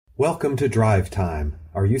Welcome to Drive Time,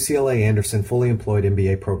 our UCLA Anderson Fully Employed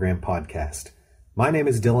MBA Program podcast. My name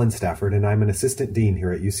is Dylan Stafford, and I'm an assistant dean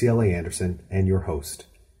here at UCLA Anderson and your host.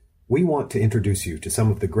 We want to introduce you to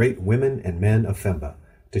some of the great women and men of FEMBA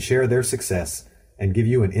to share their success and give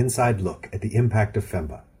you an inside look at the impact of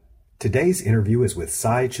FEMBA. Today's interview is with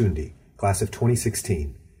Sai Chundi, class of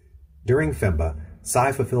 2016. During FEMBA,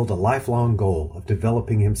 Sai fulfilled a lifelong goal of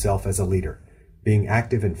developing himself as a leader, being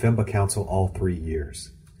active in FEMBA Council all 3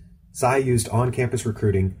 years. Sai used on-campus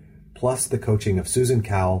recruiting, plus the coaching of Susan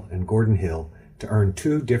Cowell and Gordon Hill, to earn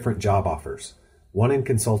 2 different job offers, one in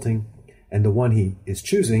consulting and the one he is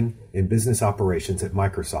choosing in business operations at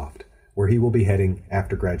Microsoft, where he will be heading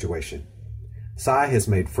after graduation. Sai has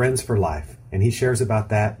made friends for life, and he shares about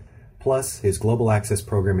that, plus his Global Access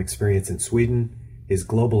Program experience in Sweden, his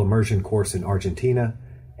Global Immersion course in Argentina,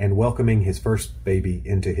 and welcoming his first baby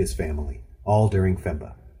into his family, all during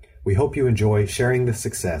FEMBA. We hope you enjoy sharing the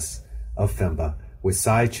success of FEMBA with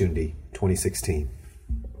Sai Chundi 2016.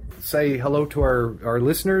 Say hello to our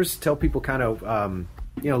listeners. Tell people kind of a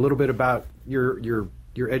little bit about your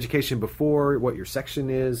education before, what your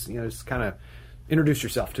section is. Just kind of introduce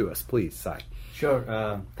yourself to us, please, Sai.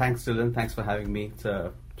 Sure. Thanks, Dylan. Thanks for having me. It's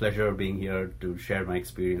a pleasure being here to share my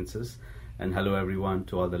experiences. And hello, everyone,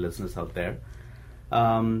 to all the listeners out there.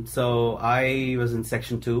 So I was in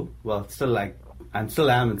Section 2. Well, I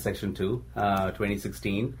still am in Section 2,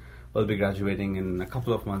 2016. We'll be graduating in a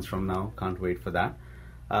couple of months from now. Can't wait for that.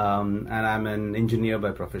 And I'm an engineer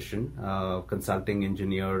by profession, consulting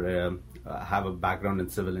engineer. I have a background in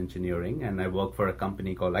civil engineering, and I work for a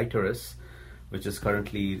company called Iteris, which is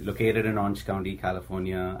currently located in Orange County,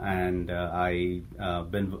 California. And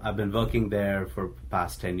I've been working there for the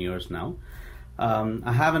past 10 years now.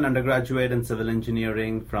 I have an undergraduate in civil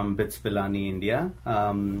engineering from BITS Pilani, India.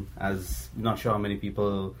 As not sure how many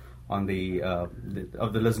people on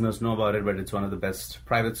of the listeners know about it, but it's one of the best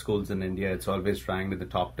private schools in India. It's always ranked in the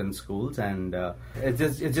top 10 schools, and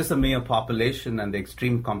it's just a mere population and the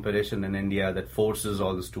extreme competition in India that forces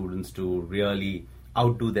all the students to really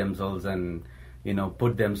outdo themselves and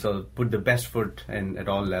put the best foot in at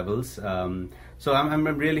all levels. So I'm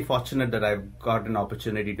really fortunate that I've got an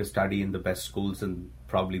opportunity to study in the best schools in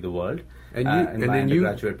probably the world in my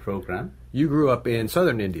undergraduate program. You grew up in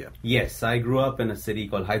southern India. Yes, I grew up in a city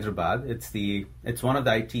called Hyderabad. It's one of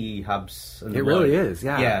the IT hubs in the world. It really is,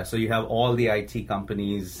 yeah. Yeah, so you have all the IT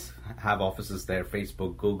companies have offices there: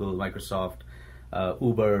 Facebook, Google, Microsoft,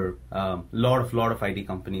 Uber. Lot of IT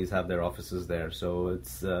companies have their offices there. So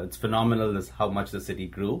it's phenomenal how much the city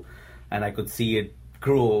grew, and I could see it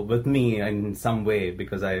grow with me in some way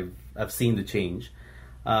because I've seen the change.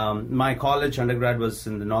 My college undergrad was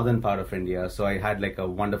in the northern part of India, so I had like a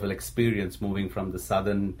wonderful experience moving from the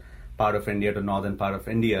southern part of India to northern part of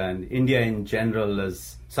India. And India in general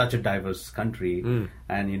is such a diverse country,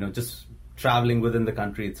 and just traveling within the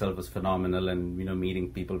country itself was phenomenal, and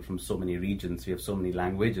meeting people from so many regions. We have so many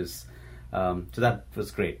languages, so that was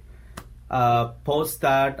great. Post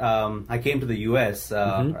that, I came to the U.S.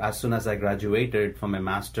 As soon as I graduated from a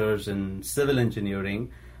master's in civil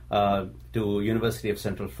engineering to University of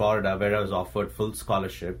Central Florida, where I was offered full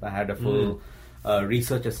scholarship. I had a full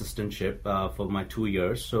research assistantship for my 2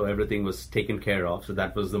 years, so everything was taken care of. So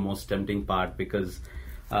that was the most tempting part because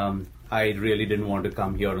I really didn't want to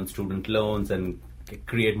come here on student loans and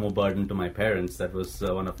create more burden to my parents. That was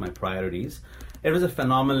one of my priorities. It was a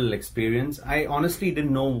phenomenal experience. I honestly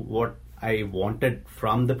didn't know what I wanted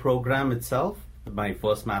from the program itself, my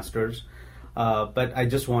first master's, but I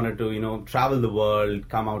just wanted to, travel the world,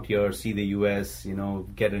 come out here, see the U.S.,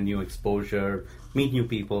 get a new exposure, meet new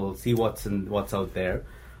people, see what's out there,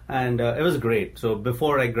 and it was great. So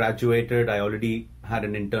before I graduated, I already had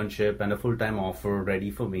an internship and a full-time offer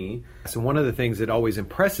ready for me. So one of the things that always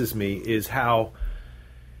impresses me is how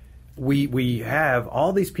we have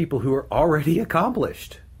all these people who are already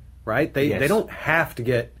accomplished, right? They don't have to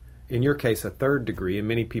get, in your case, a third degree. In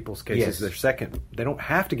many people's cases, their second. They don't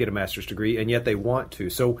have to get a master's degree, and yet they want to.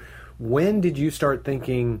 So when did you start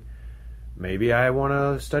thinking, maybe I want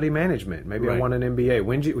to study management, maybe I want an MBA?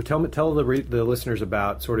 When did you tell the listeners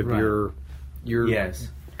about sort of your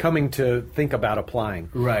coming to think about applying?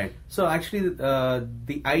 Right. So actually,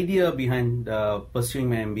 the idea behind pursuing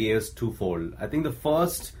my MBA is twofold. I think the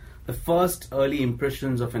first early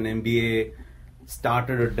impressions of an MBA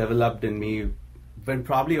started or developed in me when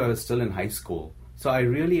probably I was still in high school. So I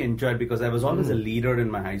really enjoyed, because I was always a leader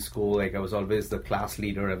in my high school. Like I was always the class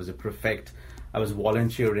leader. I was a prefect. I was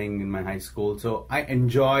volunteering in my high school. So I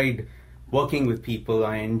enjoyed working with people.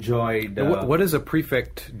 I enjoyed... What does a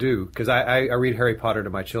prefect do? Because I read Harry Potter to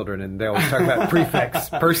my children, and they always talk about prefects.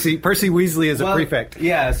 Percy Weasley is a prefect.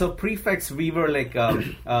 Yeah, so prefects, we were like...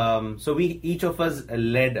 so each of us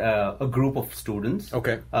led a group of students.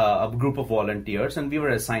 Okay. A group of volunteers, and we were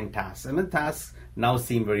assigned tasks. I mean, tasks now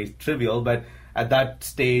seem very trivial, but at that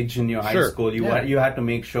stage in your high school, you had to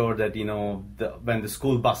make sure that, when the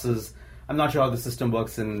school buses... I'm not sure how the system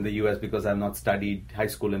works in the US because I've not studied high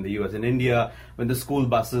school in the US. In India, when the school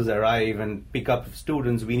buses arrive and pick up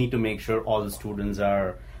students, we need to make sure all the students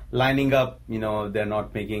are lining up, they're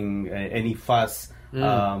not making any fuss.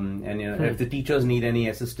 If the teachers need any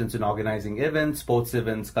assistance in organizing events, sports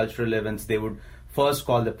events, cultural events, they would first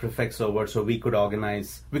call the prefects over so we could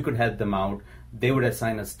help them out. They would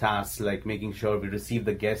assign us tasks like making sure we receive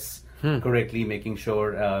the guests correctly, making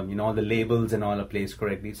sure, all the labels and all are placed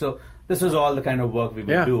correctly. So this was all the kind of work we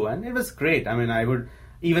would do, and it was great. I mean, I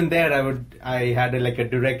had a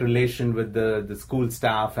direct relation with the school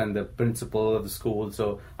staff and the principal of the school,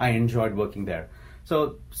 so I enjoyed working there.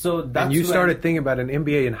 So that's and you started thinking about an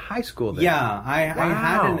MBA in high school then. Yeah, I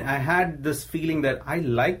had this feeling that I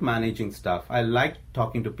like managing stuff. I like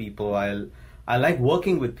talking to people. I like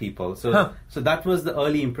working with people. So that was the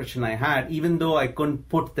early impression I had. Even though I couldn't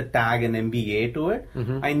put the tag an MBA to it,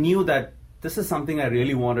 I knew that this is something I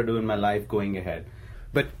really want to do in my life going ahead.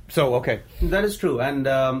 Okay. That is true. And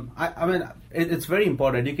I mean, it's very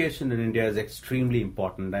important. Education in India is extremely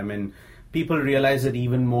important. I mean, people realize it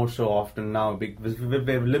even more so often now because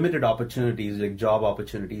we have limited opportunities, like job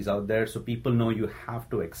opportunities out there. So people know you have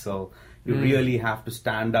to excel. You really have to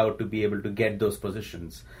stand out to be able to get those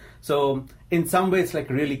positions. So in some ways, it's like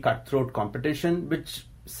really cutthroat competition, which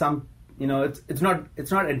it's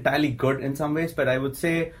not entirely good in some ways, but I would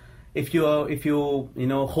say if you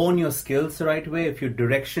hone your skills the right way, if you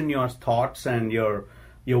direction your thoughts and your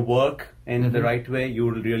work in the right way, you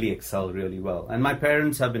will really excel really well. And my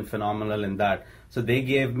parents have been phenomenal in that. So they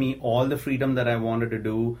gave me all the freedom that I wanted to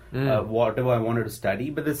do, whatever I wanted to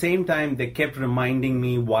study. But at the same time, they kept reminding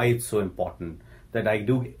me why it's so important that I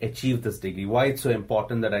do achieve this degree, why it's so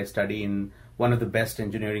important that I study in one of the best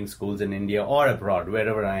engineering schools in India or abroad,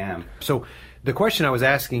 wherever I am. So the question I was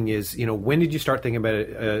asking is, when did you start thinking about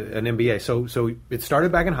an MBA? So it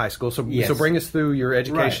started back in high school. So bring us through your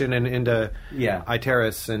education and into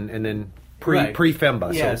ITERIS and then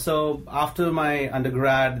pre-FEMBA. Yeah. So after my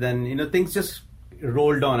undergrad, then things just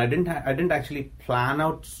rolled on. I didn't actually plan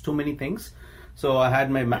out too many things. So I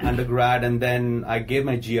had my undergrad, and then I gave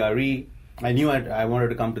my GRE. I knew I wanted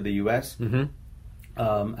to come to the US.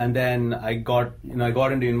 And then I got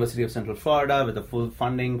into University of Central Florida with a full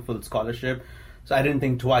funding, full scholarship. So I didn't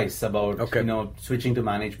think twice about switching to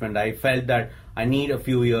management. I felt that I need a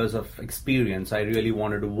few years of experience. I really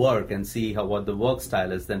wanted to work and see what the work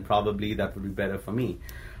style is. Then probably that would be better for me.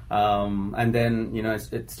 And then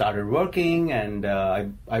it started working, and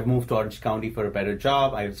I moved to Orange County for a better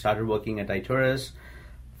job. I started working at ITERIS.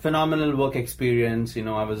 Phenomenal work experience.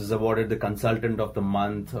 I was awarded the Consultant of the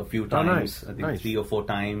Month a few times. I think 3 or 4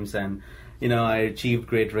 times, and I achieved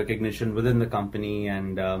great recognition within the company,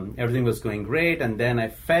 and everything was going great. And then I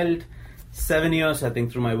felt 7 years, I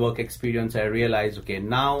think, through my work experience, I realized, okay,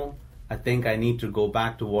 now I think I need to go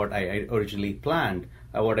back to what I originally planned.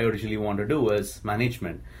 What I originally wanted to do was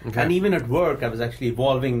management. Okay. And even at work, I was actually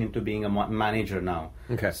evolving into being a manager now.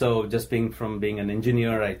 Okay. So just from being an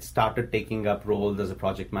engineer, I started taking up roles as a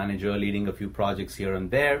project manager, leading a few projects here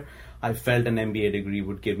and there. I felt an MBA degree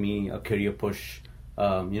would give me a career push,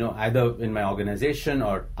 either in my organization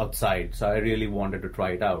or outside. So I really wanted to try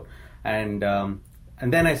it out. And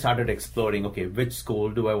then I started exploring, okay, which school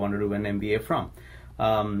do I want to do an MBA from?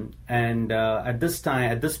 At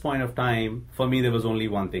this point of time, for me, there was only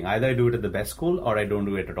one thing. Either I do it at the best school or I don't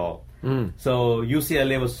do it at all. So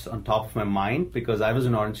UCLA was on top of my mind because I was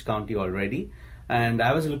in Orange County already. And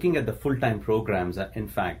I was looking at the full-time programs, in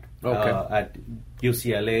fact, at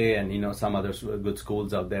UCLA and, some other good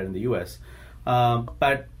schools out there in the US.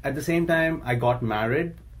 But at the same time, I got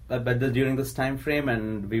married during this time frame,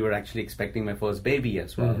 and we were actually expecting my first baby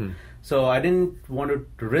as well. So I didn't want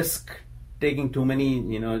to risk taking too many,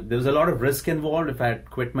 there was a lot of risk involved if I had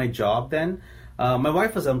quit my job then. My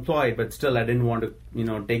wife was employed, but still I didn't want to,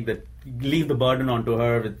 leave the burden onto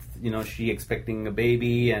her with, she expecting a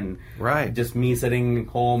baby and just me sitting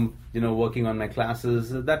home, working on my classes.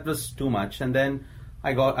 That was too much. And then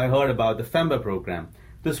I heard about the FEMBA program.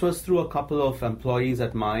 This was through a couple of employees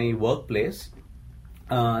at my workplace.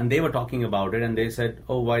 And they were talking about it, and they said,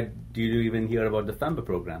 "Oh, why do you even hear about the FEMBA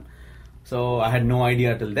program?" So I had no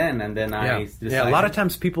idea till then, and then I decided... Yeah, a lot of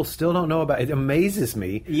times people still don't know about it. It amazes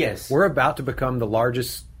me. Yes. We're about to become the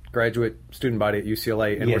largest graduate student body at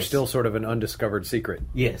UCLA, and we're still sort of an undiscovered secret.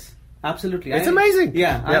 Yes, absolutely. It's amazing.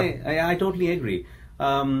 Yeah, I totally agree.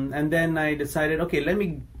 And then I decided, okay, let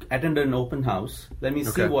me attend an open house. Let me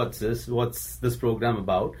see what's this program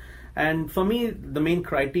about. And for me, the main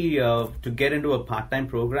criteria to get into a part-time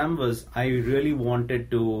program was I really wanted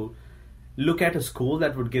to look at a school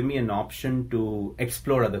that would give me an option to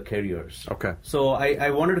explore other careers. Okay. So I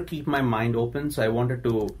wanted to keep my mind open. So I wanted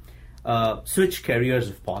to switch careers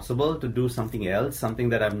if possible, to do something else, something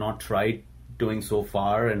that I've not tried doing so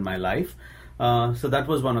far in my life. So that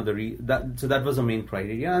was one of the that was the main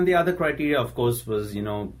criteria. And the other criteria, of course, was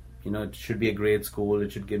it should be a great school.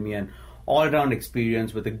 It should give me an all-round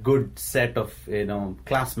experience with a good set of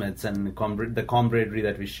classmates and the camaraderie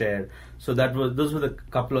that we share. So those were the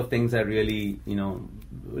couple of things I really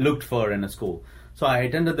looked for in a school. So I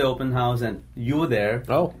attended the open house, and you were there.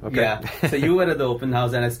 Oh, okay. Yeah. So you were at the open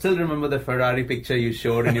house, and I still remember the Ferrari picture you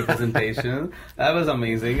showed in your presentation. That was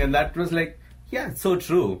amazing, and that was like, yeah, it's so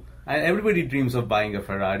true. And everybody dreams of buying a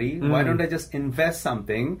Ferrari. Why don't I just invest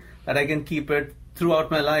something that I can keep it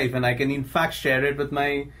throughout my life, and I can in fact share it with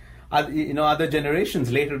my other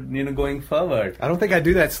generations later, going forward. I don't think I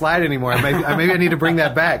do that slide anymore. Maybe I need to bring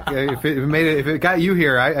that back. If it got you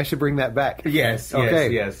here, I should bring that back. Yes.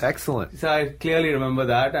 Okay. Yes. Excellent. So I clearly remember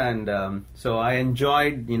that, and so I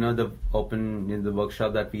enjoyed, the the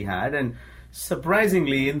workshop that we had, and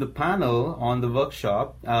surprisingly, in the panel on the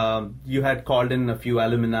workshop, you had called in a few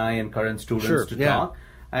alumni and current students to talk,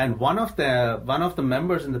 and one of the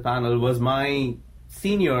members in the panel was my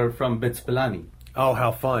senior from BITS Pilani. Oh,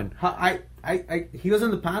 how fun! He was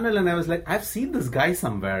on the panel, and I was like, I've seen this guy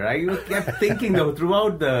somewhere. I kept thinking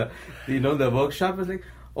throughout the workshop. I was like,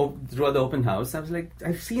 throughout the open house, I was like,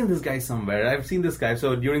 I've seen this guy somewhere. I've seen this guy.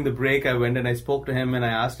 So during the break, I went and I spoke to him, and I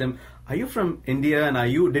asked him, "Are you from India? And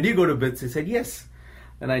did you go to BITS?" He said, "Yes."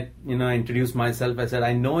 And I introduced myself. I said,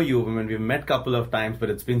 "I know you. I mean, we've met a couple of times, but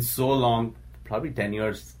it's been so long, probably 10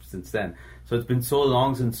 years since then. So it's been so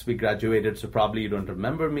long since we graduated, so probably you don't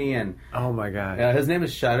remember me." And oh my God, his name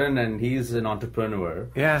is Sharan, and he's an entrepreneur.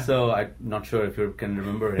 Yeah. So I'm not sure if you can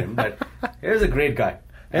remember him, but he was a great guy.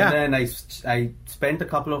 Yeah. And then I spent a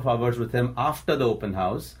couple of hours with him after the open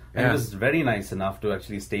house, and he was very nice enough to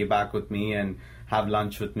actually stay back with me and have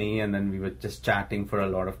lunch with me, and then we were just chatting for a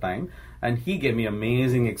lot of time. And he gave me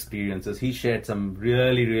amazing experiences. He shared some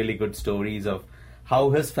really, really good stories of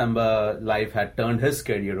how his Femba life had turned his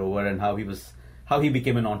career over, and how he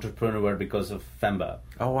became an entrepreneur because of Femba.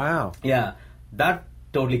 Oh, wow. Yeah, that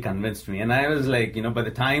totally convinced me. And I was like, by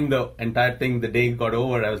the time the entire thing, the day got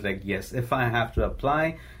over, I was like, yes, if I have to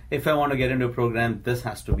apply, if I want to get into a program, this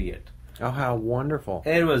has to be it. Oh, how wonderful.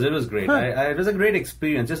 It was great. It was a great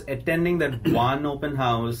experience. Just attending that one open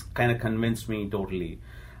house kind of convinced me totally.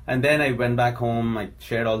 And then I went back home, I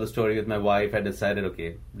shared all the story with my wife. I decided,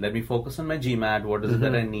 okay, let me focus on my GMAT. What is it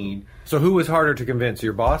that I need? So who was harder to convince,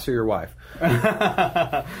 your boss or your wife?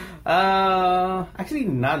 Actually,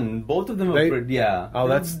 none. Both of them were pretty, yeah. Oh,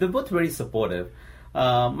 they're both very supportive.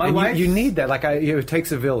 My wife, you need that. Like, it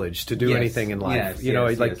takes a village to do anything in life.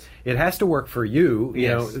 Yes, it has to work for you. You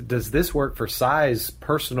know, does this work for size,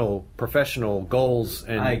 personal, professional goals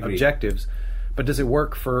and objectives? But does it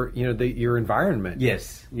work for your environment?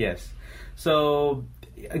 Yes. So,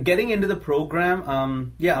 getting into the program,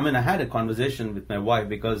 I had a conversation with my wife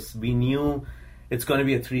because we knew it's going to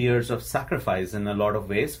be 3 years of sacrifice in a lot of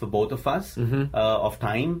ways for both of us, of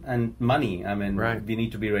time and money. I mean, we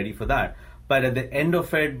need to be ready for that. But at the end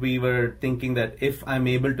of it, we were thinking that if I'm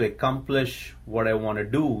able to accomplish what I want to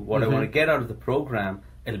do, what I want to get out of the program,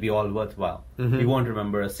 it'll be all worthwhile. We won't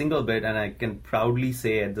remember a single bit, and I can proudly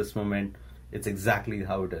say at this moment, it's exactly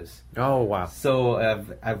how it is. Oh, wow. So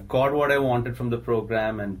I've got what I wanted from the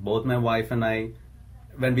program, and both my wife and I,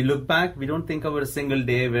 when we look back, we don't think about a single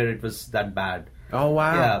day where it was that bad. Oh,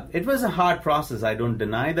 wow. Yeah, it was a hard process. I don't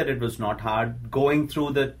deny that it was not hard going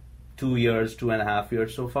through the 2.5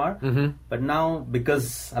 years so far. But now,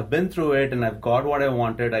 because I've been through it and I've got what I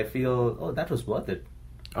wanted, I feel, that was worth it.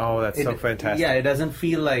 Oh, that's so fantastic. Yeah, it doesn't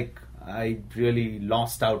feel like I really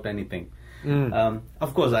lost out anything.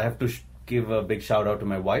 Of course, I have to give a big shout out to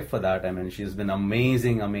my wife for that. I mean, she's been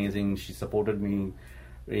amazing. She supported me,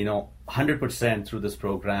 100% through this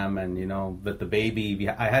program. And, with the baby,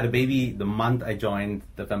 I had a baby the month I joined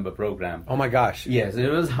the Femba program. Oh my gosh. Yes, it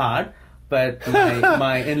was hard. But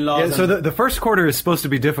my in-laws... Yeah, so the first quarter is supposed to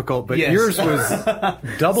be difficult, but yours was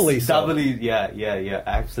doubly so. Yeah,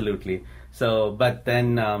 absolutely. So, but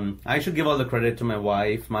then I should give all the credit to my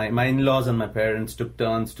wife. My in-laws and my parents took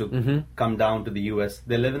turns to come down to the U.S.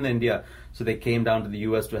 They live in India, so they came down to the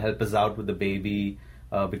U.S. to help us out with the baby.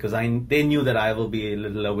 because they knew that I will be a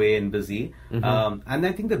little away and busy. And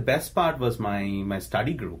I think the best part was my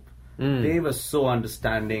study group. They were so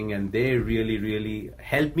understanding, and they really, really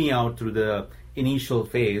helped me out through the initial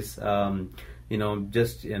phase.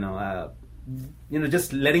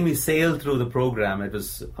 Just letting me sail through the program. It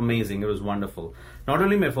was amazing. It was wonderful. Not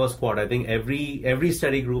only my first quarter, I think every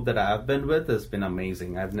study group that I've been with has been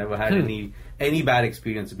amazing. I've never had any bad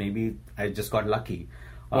experience. Maybe I just got lucky.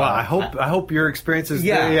 Well, I hope your experience is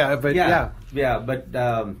but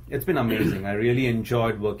it's been amazing. I really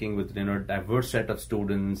enjoyed working with diverse set of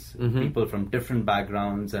students, people from different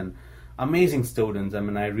backgrounds, and amazing students. I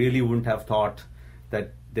mean, I really wouldn't have thought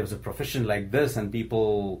that there was a profession like this and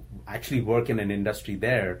people actually work in an industry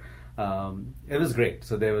there. It was great.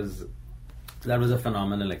 So that was a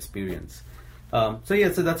phenomenal experience. So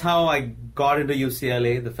that's how I got into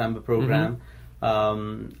UCLA, the FEMBA program.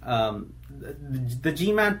 The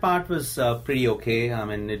GMAT part was pretty okay. I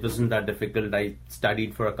mean, it wasn't that difficult. I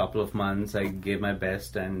studied for a couple of months. I gave my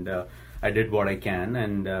best, and I did what I can.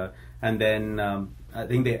 And then I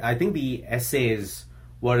think the essays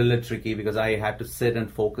were a little tricky because I had to sit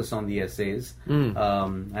and focus on the essays.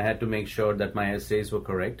 I had to make sure that my essays were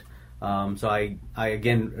correct. So I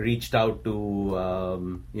again reached out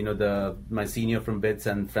to my senior from BITS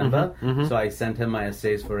and FEMBA. So I sent him my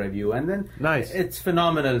essays for review, and then it's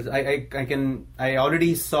phenomenal. I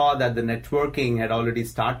already saw that the networking had already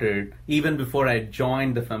started even before I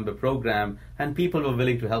joined the FEMBA program, and people were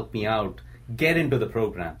willing to help me out get into the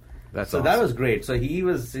program. That's awesome. That was great. So he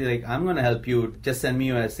was like, "I'm going to help you. Just send me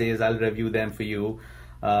your essays. I'll review them for you."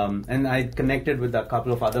 And I connected with a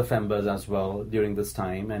couple of other FEMBAs as well during this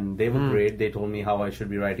time, and they were great. They told me how I should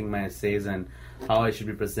be writing my essays and how I should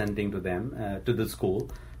be presenting to them, to the school.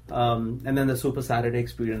 And then the Super Saturday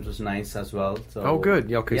experience was nice as well. So, good.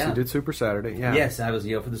 Yeah, okay, so you did Super Saturday. Yeah. Yes, I was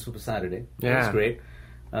here for the Super Saturday. Yeah. It was great.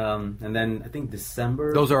 And then I think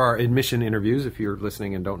December. Those are our admission interviews. If you're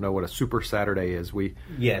listening and don't know what a Super Saturday is,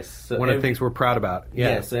 so one of the things we're proud about.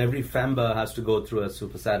 Yeah. So every FEMBA has to go through a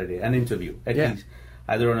Super Saturday, an interview at least,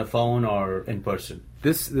 either on a phone or in person.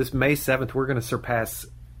 This May 7th, we're going to surpass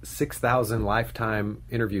 6,000 lifetime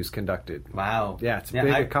interviews conducted. Wow. Yeah, it's a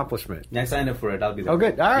big accomplishment. I signed up for it. I'll be there. Oh,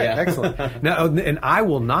 good. All right, excellent. Now, and I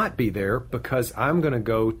will not be there because I'm going to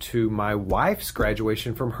go to my wife's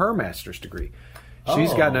graduation from her master's degree.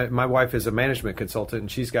 She's gotten my wife is a management consultant,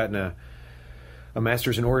 and she's gotten a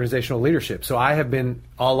master's in organizational leadership. So I have been,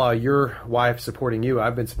 a la your wife supporting you,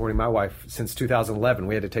 I've been supporting my wife since 2011.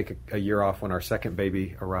 We had to take a year off when our second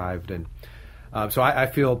baby arrived. And so I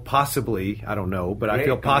feel possibly, I don't know, but I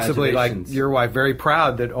feel possibly like your wife, very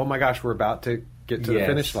proud that, oh my gosh, we're about to get to the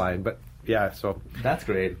finish line. But yeah, so. That's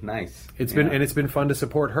great. Nice. It's been fun to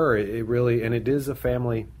support her. It really, and it is a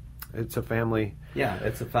family. It's a family. Yeah,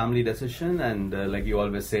 it's a family decision, and like you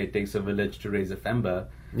always say, it takes a village to raise a FEMBA.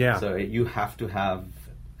 Yeah. So you have to have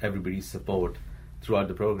everybody's support throughout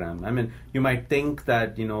the program. I mean, you might think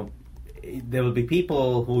that, there will be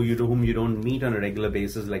people whom you don't meet on a regular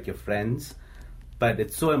basis, like your friends, but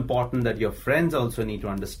it's so important that your friends also need to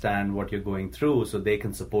understand what you're going through so they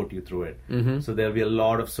can support you through it. So there'll be a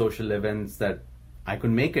lot of social events that I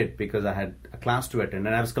couldn't make it because I had a class to attend,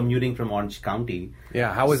 and I was commuting from Orange County.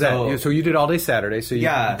 Yeah, how was that? So you did all day Saturday, so you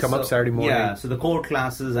come up Saturday morning. Yeah, so the core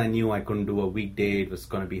classes, I knew I couldn't do a weekday. It was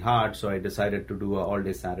going to be hard, so I decided to do an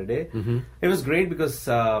all-day Saturday. It was great because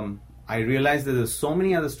I realized that there's so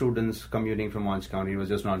many other students commuting from Orange County. It was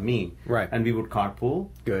just not me. Right. And we would carpool.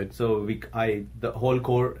 Good. So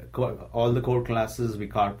all the core classes, we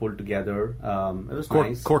carpooled together. It was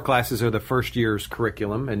nice. Core classes are the first year's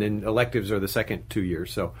curriculum, and then electives are the second 2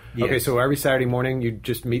 years. So okay, so every Saturday morning you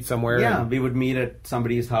just meet somewhere. Yeah, we would meet at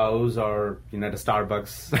somebody's house or at a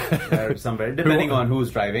Starbucks or somewhere, depending on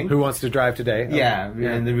who's driving. Who wants to drive today? Yeah,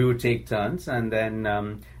 and then we would take turns, and then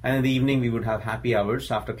in the evening we would have happy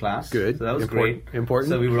hours after class. Good. So that was great. Important.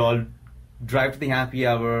 So we would all drive to the happy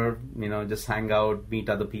hour, just hang out, meet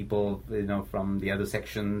other people, from the other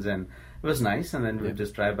sections, and it was nice. And then we'd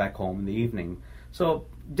just drive back home in the evening. So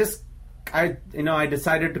I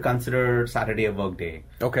decided to consider Saturday a work day.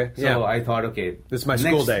 Okay. So I thought, okay, this is my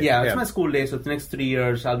school day. Yeah, it's my school day. So the next 3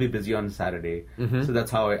 years, I'll be busy on Saturday. So that's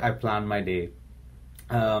how I planned my day,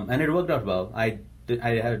 and it worked out well. I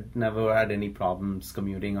had never had any problems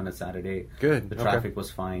commuting on a Saturday. Good. The traffic was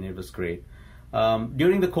fine. It was great.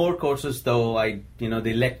 During the core courses, though,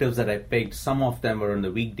 the electives that I picked, some of them were on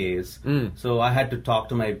the weekdays. So I had to talk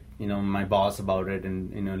to my boss about it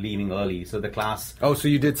and, leaving early. So the class... Oh, so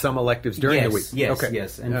you did some electives during the week? Yes, okay.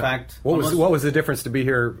 Yes. In fact... What was the difference to be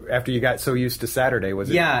here after you got so used to Saturday? Was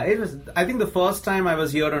it? Yeah, it was. I think the first time I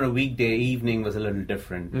was here on a weekday evening was a little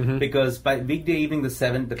different. Because by weekday evening,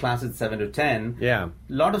 the class is 7 to 10. Yeah. A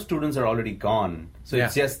lot of students are already gone. So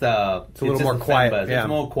it's just it's a little more quiet. It's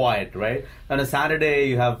more quiet, right? On a Saturday,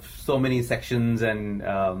 you have so many sections, and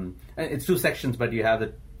it's 2 sections, but you have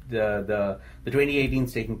the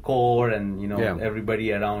 2018s taking core, and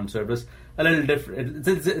everybody around. So it was a little different.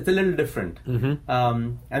 It's a little different. And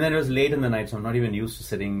then it was late in the night, so I'm not even used to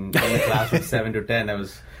sitting in the class from 7 to 10.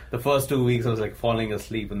 The first 2 weeks, I was like falling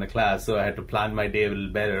asleep in the class, so I had to plan my day a little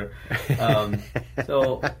better. I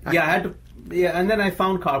had to. Yeah, and then I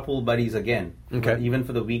found carpool buddies again, even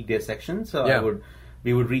for the weekday section. So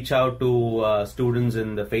we would reach out to students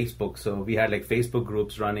in the Facebook. So we had like Facebook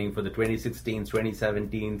groups running for the 2016s,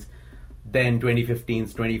 2017s, then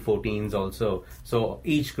 2015s, 2014s also. So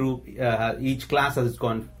each group, each class has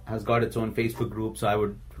got its own Facebook group. So I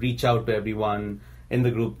would reach out to everyone in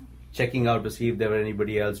the group, checking out to see if there were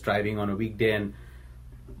anybody else driving on a weekday, and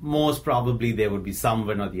most probably there would be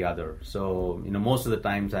someone or the other. So, most of the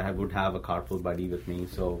times I would have a carpool buddy with me.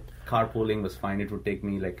 So carpooling was fine. It would take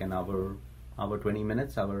me like an hour 20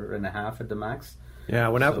 minutes, hour and a half at the max. Yeah,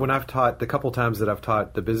 when I've taught, the couple times that I've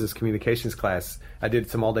taught the business communications class, I did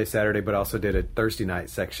some all day Saturday, but also did a Thursday night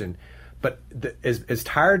section. But as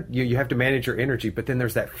tired, you have to manage your energy. But then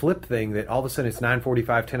there's that flip thing that all of a sudden it's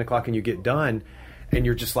 9:45, 10 o'clock, and you get done, and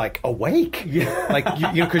you're just like awake, like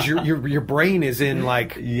because your brain is in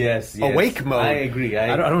like awake mode. I agree.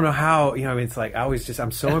 I don't know how it's like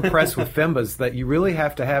I'm so impressed with Fembas that you really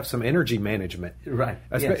have to have some energy management, right?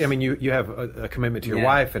 I mean, you have a commitment to your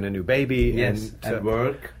wife and a new baby, and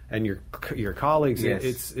work. And your colleagues.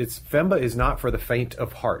 Yes. It's Femba is not for the faint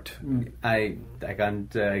of heart. I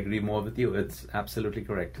can't agree more with you. It's absolutely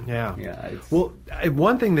correct. Yeah. Well,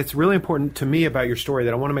 one thing that's really important to me about your story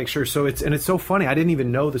that I want to make sure. So it's so funny. I didn't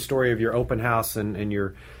even know the story of your open house and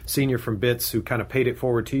your senior from BITS who kind of paid it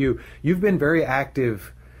forward to you. You've been very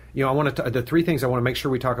active. I want to the 3 things I want to make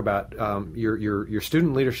sure we talk about: your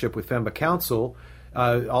student leadership with Femba Council.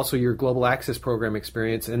 Also your global access program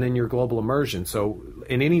experience, and then your global immersion. So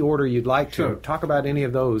in any order you'd like to talk about any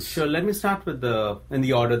of those. Sure. Let me start with in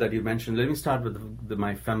the order that you mentioned. Let me start with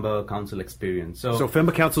my Femba Council experience. So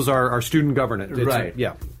Femba Councils are student governance. Right.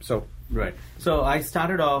 Yeah. So. Right. So I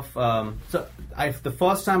started off. The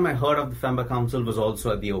first time I heard of the Femba Council was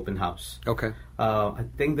also at the open house. Okay. I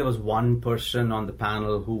think there was one person on the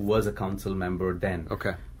panel who was a council member then.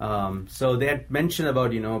 Okay. So they had mentioned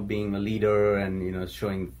about being a leader and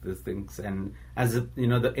showing these things, and as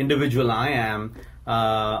the individual I am,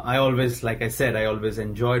 I always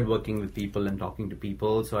enjoyed working with people and talking to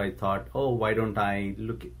people. So I thought, why don't I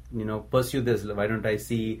pursue this? Why don't I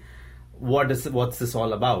see what's this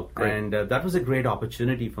all about? Great. And that was a great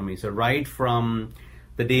opportunity for me. So right from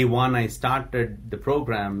the day one I started the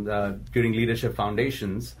program during Leadership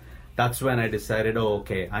Foundations, that's when I decided,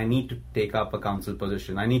 I need to take up a council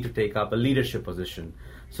position. I need to take up a leadership position.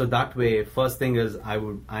 So that way, first thing is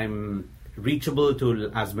I'm reachable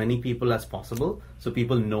to as many people as possible. So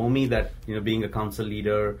people know me that, being a council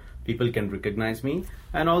leader, people can recognize me.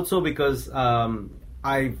 And also because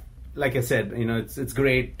like I said, it's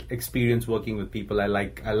great experience working with people. I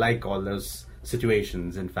like all those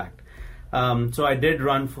situations, in fact. So I did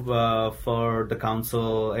run for the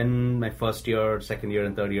council in my first year, second year,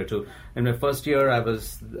 and third year too. In my first year, I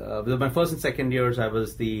was my first and second years, I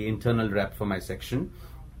was the internal rep for my section,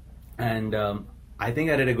 and I think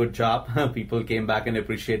I did a good job. People came back and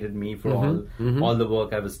appreciated me for all the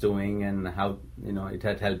work I was doing and how it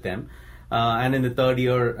had helped them. And in the third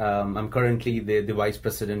year, I'm currently the vice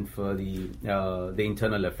president for the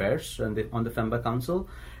internal affairs on the Femba Council.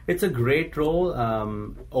 It's a great role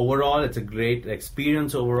overall. It's a great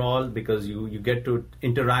experience overall because you get to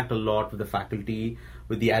interact a lot with the faculty,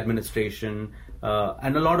 with the administration,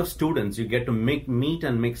 and a lot of students. You get to meet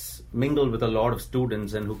and mingle with a lot of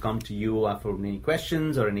students and who come to you for any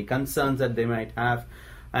questions or any concerns that they might have.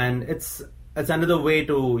 And it's another way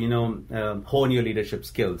to hone your leadership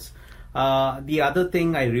skills. The other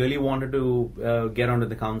thing I really wanted to get onto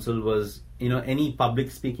the council was any public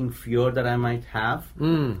speaking fear that I might have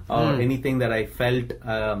or anything that I felt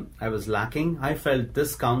I was lacking. I felt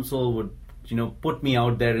this council would put me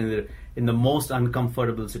out there in the most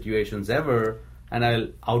uncomfortable situations ever, and I'll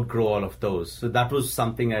outgrow all of those. So that was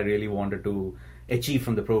something I really wanted to achieve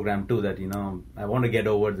from the program too, that I want to get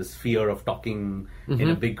over this fear of talking in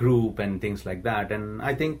a big group and things like that, and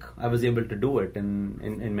I think I was able to do it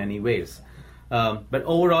in many ways. But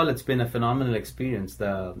overall, it's been a phenomenal experience,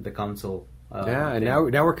 the council. And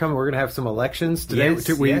now we're coming. We're going to have some elections today.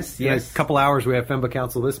 Yes. In a couple hours, we have FEMBA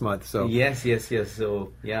Council this month. So yes.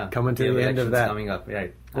 So coming to the end of that, coming up,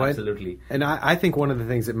 right? Absolutely. And I think one of the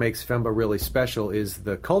things that makes FEMBA really special is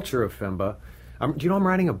the culture of FEMBA. Do you know I'm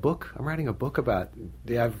writing a book? I'm writing a book about.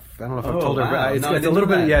 I don't know if I've told her. Wow. It's a little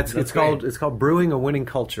bit. Yeah, it's called Brewing a Winning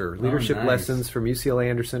Culture: Leadership Lessons from UCLA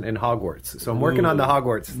Anderson and Hogwarts. So I'm working on the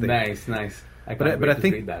Hogwarts thing. Nice. But I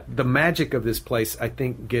think the magic of this place, I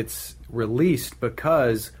think, gets released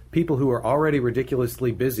because people who are already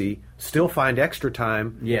ridiculously busy still find extra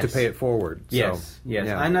time to pay it forward. Yes.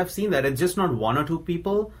 Yeah. And I've seen that. It's just not one or two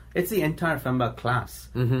people. It's the entire FEMBA class,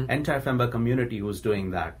 entire FEMBA community who's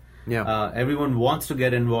doing that. Yeah. Everyone wants to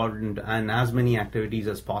get involved in as many activities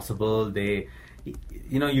as possible.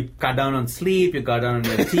 You cut down on sleep, you cut down on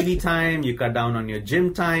your TV time, you cut down on your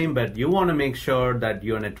gym time, but you want to make sure that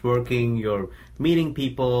you're networking, you're meeting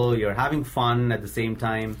people, you're having fun at the same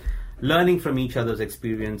time, learning from each other's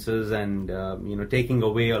experiences, and taking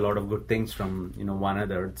away a lot of good things from one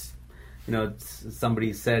another.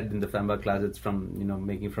 Somebody said in the FEMBA class, it's from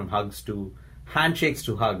making from hugs to handshakes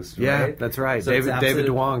to hugs. Yeah, right? That's right. So David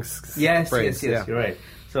Duong's phrase. Yes, you're right.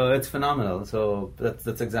 So it's phenomenal. So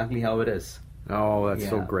that's exactly how it is. Oh, that's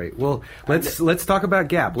so great. Well, let's talk about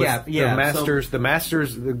GAP.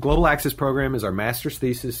 The Global Access Program is our master's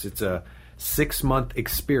thesis. It's a 6-month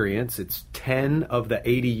experience. It's 10 of the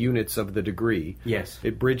 80 units of the degree. Yes.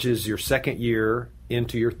 It bridges your second year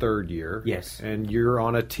into your third year. Yes. And you're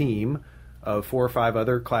on a team of 4 or 5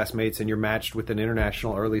 other classmates, and you're matched with an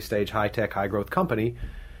international early-stage, high-tech, high-growth company.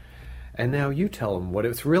 And now you tell them what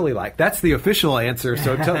it's really like. That's the official answer.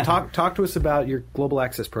 So talk to us about your Global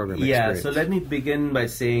Access Program experience. Yeah, so let me begin by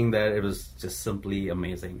saying that it was just simply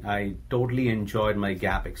amazing. I totally enjoyed my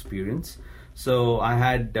GAP experience. So I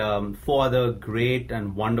had 4 other great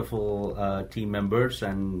and wonderful team members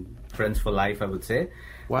and friends for life, I would say.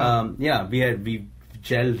 Wow. We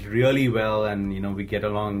gelled really well, and we get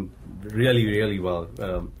along really, really well.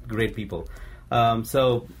 Great people.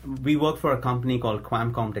 So we work for a company called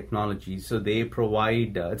Quamcom Technologies. So they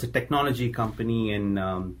provide, it's a technology company in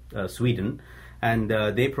Sweden, and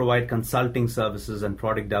they provide consulting services and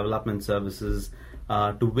product development services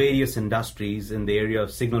to various industries in the area of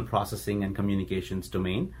signal processing and communications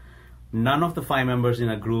domain. None of the 5 members in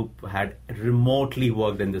a group had remotely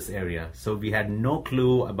worked in this area. So we had no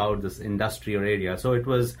clue about this industry or area. So it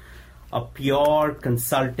was a pure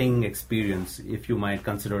consulting experience, if you might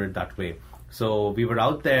consider it that way. So we were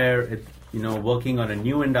out there, working on a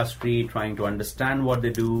new industry, trying to understand what they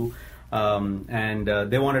do, and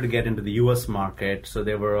they wanted to get into the U.S. market. So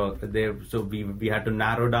we had to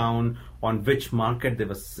narrow down on which market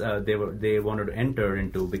they wanted to enter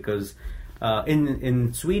into, because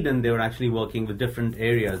in Sweden they were actually working with different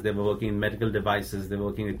areas. They were working in medical devices, they were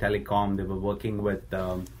working with telecom, they were working with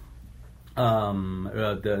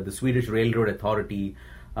the Swedish Railroad Authority.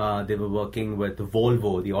 They were working with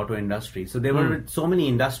Volvo, the auto industry. So they were with so many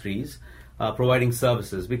industries providing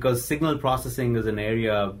services, because signal processing is an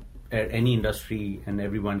area any industry and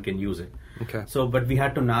everyone can use it. Okay. So, but we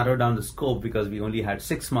had to narrow down the scope because we only had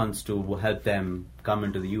 6 months to help them come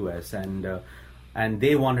into the US, and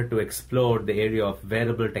they wanted to explore the area of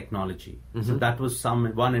wearable technology. Mm-hmm. So that was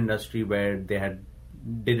one industry where they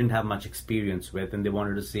didn't have much experience with, and they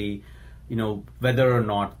wanted to see, whether or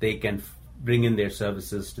not they can bring in their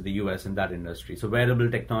services to the US in that industry. So wearable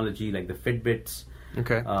technology like the Fitbits.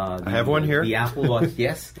 Okay. I have one here. The Apple Watch,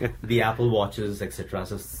 yes, the Apple Watches, etc.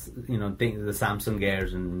 So the Samsung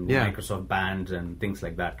Gears and Microsoft Bands and things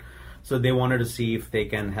like that. So they wanted to see if they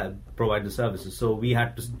can help provide the services. So we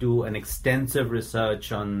had to do an extensive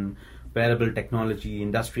research on wearable technology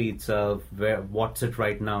industry itself. What's it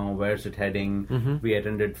right now? Where is it heading? Mm-hmm. We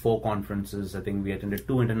attended 4 conferences. I think we attended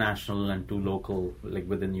 2 international and 2 local, like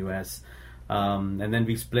within US. And then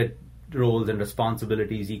we split roles and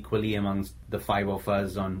responsibilities equally amongst the 5 of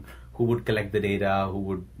us on who would collect the data, who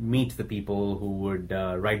would meet the people, who would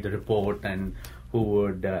write the report, and who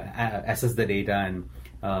would assess the data and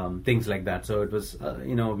things like that. So it was,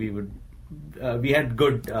 we had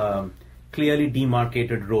good, clearly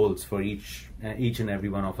demarcated roles for each and every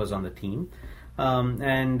one of us on the team.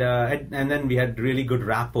 And then we had really good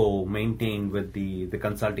rapport maintained with the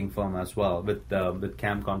consulting firm as well, with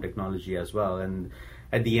Quamcom Technology as well. And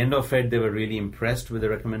at the end of it, they were really impressed with the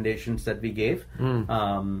recommendations that we gave,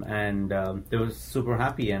 and they were super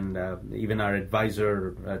happy. And even our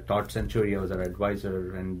advisor, Todd Centuria, was our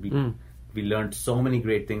advisor, and we learned so many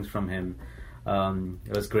great things from him.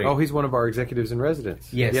 It was great. Oh, he's one of our executives in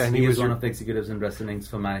residence. Yes, yeah, and he was one of the executives in residence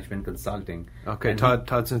for management consulting. Okay, Todd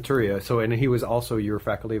Centuria. So, and he was also your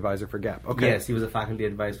faculty advisor for GAP. Okay. Yes, he was a faculty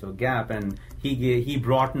advisor for GAP, and he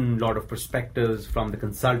brought in a lot of perspectives from the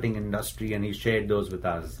consulting industry, and he shared those with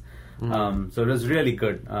us. So it was really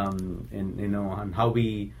good, on how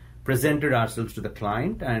we presented ourselves to the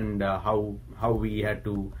client and how we had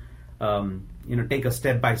to. Take a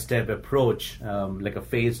step-by-step approach, like a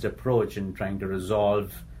phased approach in trying to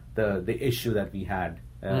resolve the issue that we had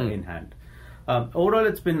in hand. Overall,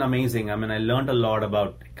 it's been amazing. I mean, I learned a lot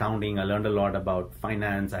about accounting. I learned a lot about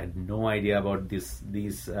finance. I had no idea about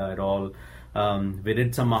these at all. We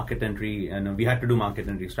did some market entry, and we had to do market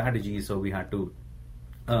entry strategy, so we had to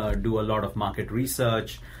do a lot of market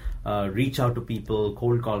research. Reach out to people,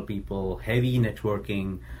 cold call people, heavy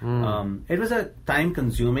networking. It was a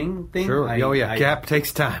time-consuming thing. Sure. GAP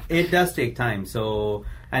takes time. It does take time. So,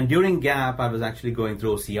 and during GAP, I was actually going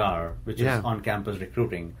through OCR, which is on-campus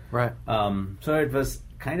recruiting. Right. So it was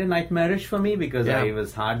kind of nightmarish for me because I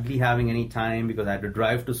was hardly having any time because I had to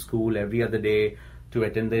drive to school every other day to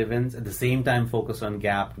attend the events. At the same time, focus on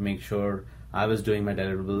GAP to make sure I was doing my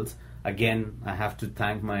deliverables. Again, I have to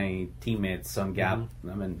thank my teammates on GAP.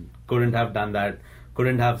 I mean, couldn't have done that.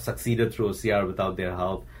 Couldn't have succeeded through OCR without their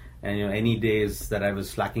help. And any days that I was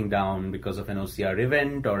slacking down because of an OCR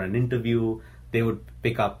event or an interview, they would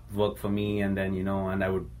pick up work for me, and then and I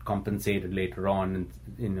would compensate it later on,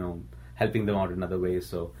 and helping them out in other ways.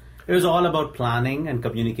 So it was all about planning and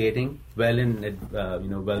communicating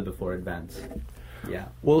well before advance. Yeah.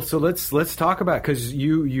 Well, so let's talk about, because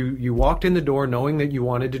you walked in the door knowing that you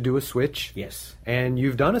wanted to do a switch. Yes. And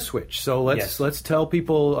you've done a switch. So let's tell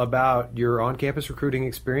people about your on-campus recruiting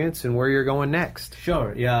experience and where you're going next.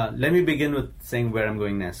 Sure. Yeah. Let me begin with saying where I'm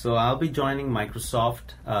going next. So I'll be joining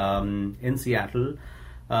Microsoft in Seattle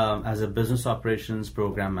as a business operations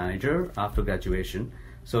program manager after graduation.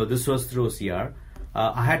 So this was through OCR.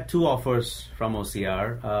 I had 2 offers from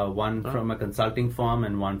OCR, one from a consulting firm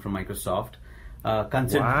and one from Microsoft.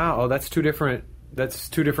 Wow! That's two different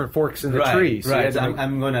forks in the tree. So right.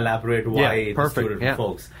 I'm going to elaborate why it's 2 different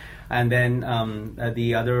folks. And then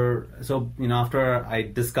the other. So after I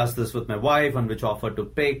discussed this with my wife on which offer to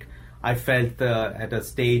pick, I felt at a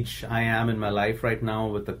stage I am in my life right now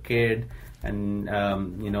with a kid, and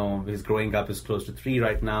he's growing up, is close to 3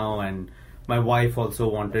 right now, and my wife also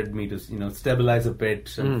wanted me to stabilize a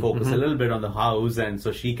bit and focus a little bit on the house, and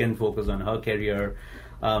so she can focus on her career.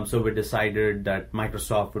 So we decided that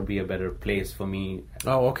Microsoft would be a better place for me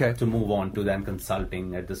to move on to than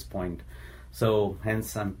consulting at this point. So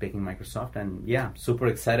hence I'm picking Microsoft, and super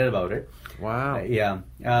excited about it. Wow.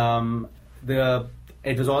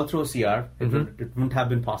 It was all through OCR. It wouldn't have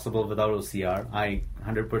been possible without OCR. I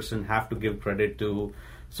 100% have to give credit to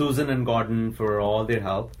Susan and Gordon for all their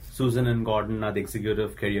help. Susan and Gordon are the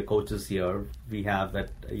executive career coaches here we have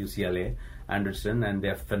at UCLA Anderson, and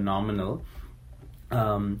they're phenomenal.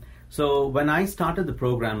 So when I started the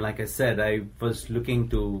program, like I said, I was looking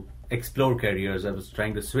to explore careers. I was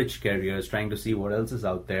trying to switch careers, trying to see what else is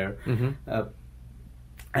out there.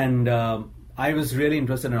 And I was really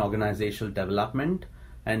interested in organizational development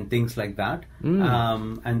and things like that.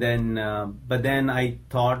 And then, but then I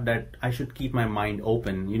thought that I should keep my mind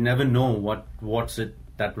open. You never know what's it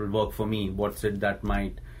that will work for me. What's it that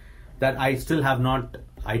I still have not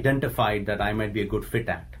identified that I might be a good fit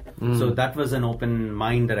at. So that was an open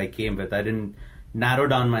mind that I came with. I didn't narrow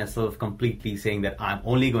down myself completely saying that I'm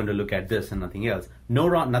only going to look at this and nothing else.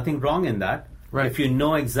 Nothing wrong in that. Right. If you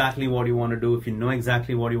know exactly what you want to do, if you know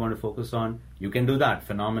exactly what you want to focus on, you can do that.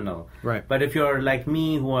 Phenomenal. Right. But if you're like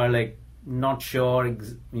me, who are like not sure,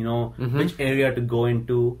 which area to go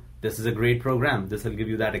into, this is a great program. This will give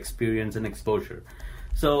you that experience and exposure.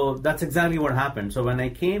 So that's exactly what happened. So when I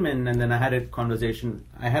came in, and then I had a conversation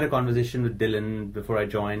with Dylan before I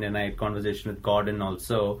joined, and I had a conversation with Gordon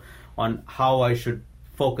also on how I should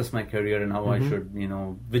focus my career and how I should,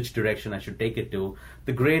 which direction I should take it to.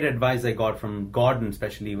 The great advice I got from Gordon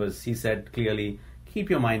especially was, he said clearly, keep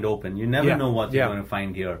your mind open. You never know what you're going to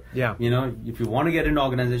find here. Yeah. If you want to get into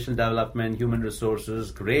organizational development, human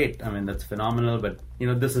resources, great. I mean, that's phenomenal, but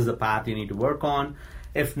this is the path you need to work on.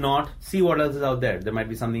 If not, see what else is out there. There might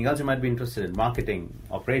be something else you might be interested in. Marketing,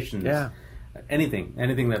 operations, anything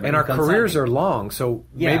that. And our careers are long, so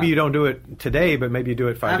maybe you don't do it today, but maybe you do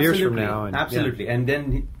it 5 years from now. Absolutely. And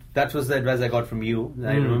then that was the advice I got from you.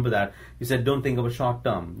 I remember that. You said, don't think of a short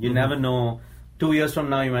term. You never know. 2 years from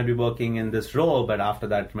now, you might be working in this role, but after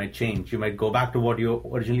that, it might change. You might go back to what you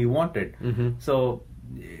originally wanted. So,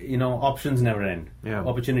 options never end.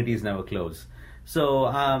 Opportunities never close. So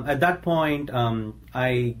at that point,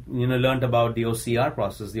 I learned about the OCR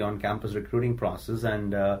process, the on-campus recruiting process,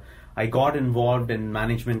 and I got involved in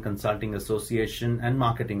Management Consulting Association and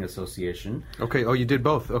Marketing Association. Okay. Oh, you did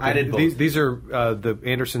both. Okay. I did both. These are the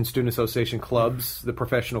Anderson Student Association clubs, the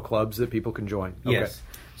professional clubs that people can join. Okay. Yes.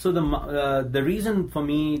 So the reason for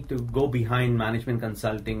me to go behind management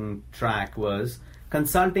consulting track was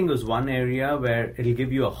consulting was one area where it'll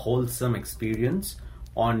give you a wholesome experience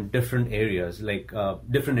on different areas, like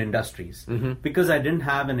different industries. Because I didn't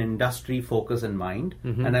have an industry focus in mind,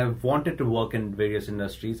 and I wanted to work in various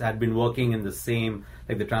industries. I had been working in the same,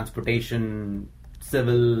 like the transportation,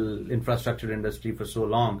 civil infrastructure industry for so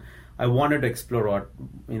long. I wanted to explore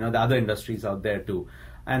the other industries out there too.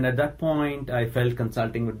 And at that point, I felt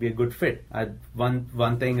consulting would be a good fit.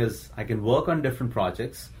 One thing is I can work on different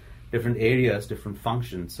projects, different areas, different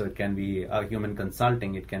functions. So it can be human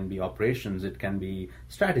consulting, it can be operations, it can be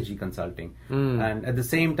strategy consulting. And at the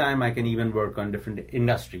same time, I can even work on different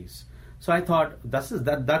industries. So I thought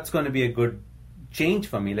that's going to be a good change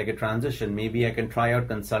for me, like a transition. Maybe I can try out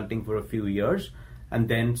consulting for a few years and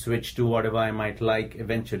then switch to whatever I might like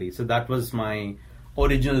eventually. So that was my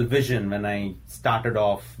original vision when I started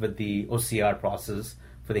off with the OCR process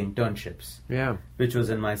for the internships, which was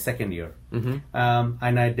in my second year.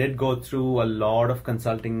 And I did go through a lot of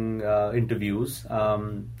consulting interviews. I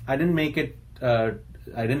didn't get an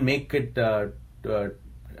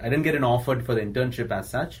offer for the internship as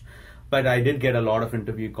such, but I did get a lot of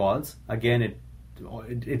interview calls. Again, it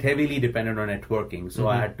heavily depended on networking, so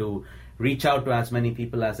I had to reach out to as many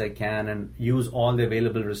people as I can and use all the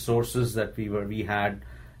available resources that we had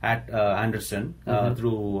at Anderson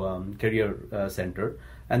through Career Center,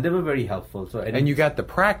 and they were very helpful. And you got the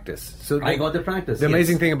practice. So I got the practice. The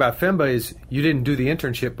amazing thing about FEMBA is you didn't do the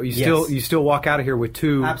internship, but you still walk out of here with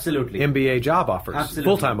 2 MBA job offers,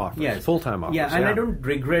 full-time offers, full-time offers. Yeah, and I don't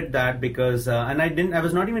regret that because I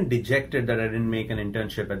was not even dejected that I didn't make an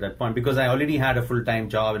internship at that point because I already had a full-time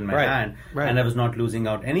job in my hand, and I was not losing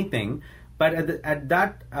out anything. But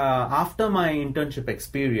after my internship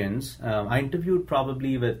experience, I interviewed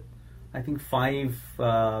probably with, I think, 5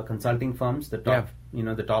 consulting firms, the top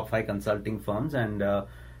 5 consulting firms, and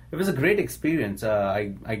it was a great experience.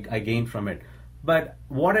 I gained from it. But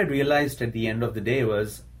what I realized at the end of the day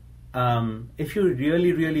was, if you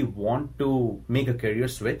really, really want to make a career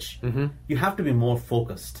switch, you have to be more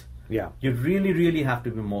focused. Yeah, you really, really have to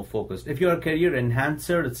be more focused. If you're a career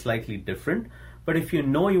enhancer, it's slightly different. But if you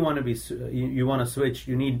know you want to switch,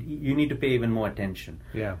 you need to pay even more attention.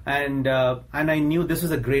 Yeah. And I knew this was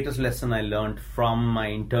the greatest lesson I learned from my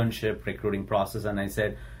internship recruiting process. And I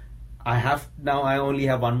said, I only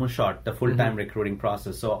have one more shot, the full-time recruiting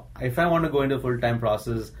process. So if I want to go into the full-time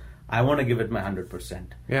process, I want to give it my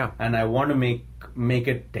 100%. Yeah. And I want to make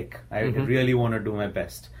it tick. I really want to do my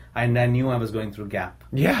best. And I knew I was going through GAP.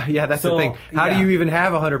 Yeah, that's the thing. How do you even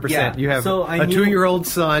have 100%? Yeah. You have a 2-year-old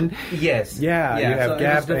son. Yes. Yeah, you have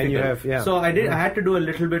GAP and you have, So I had to do a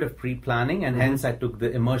little bit of pre-planning, and hence I took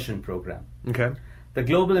the immersion program. Okay. The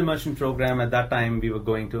global immersion program, at that time we were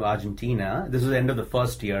going to Argentina. This was the end of the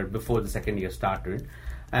first year before the second year started.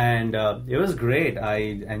 And it was great.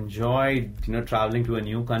 I enjoyed, traveling to a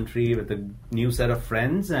new country with a new set of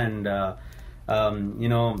friends, and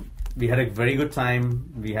we had a very good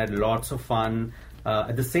time. We had lots of fun.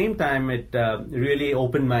 At the same time, it really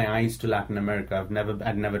opened my eyes to Latin America.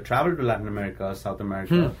 I'd never traveled to Latin America or South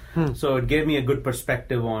America. So it gave me a good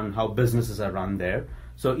perspective on how businesses are run there.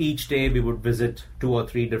 So each day we would visit 2 or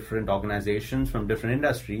 3 different organizations from different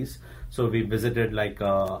industries. So we visited like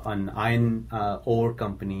an iron ore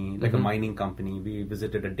company, like a mining company. We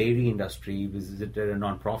visited a dairy industry. We visited a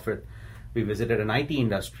nonprofit. We visited an IT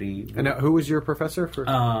industry. And who was your professor?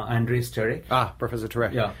 Andres Terek. Professor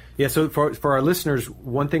Terek. Yeah. Yeah, so for our listeners,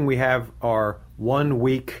 one thing we have are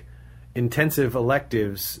 1-week intensive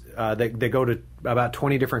electives that go to about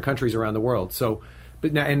 20 different countries around the world. So,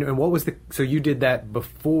 but now, and what was so you did that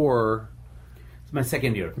before... My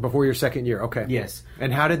second year. Before your second year, okay. Yes.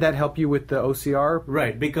 And how did that help you with the OCR?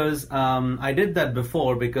 Right, because I did that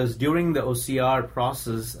before, because during the OCR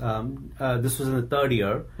process, this was in the third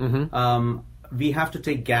year, we have to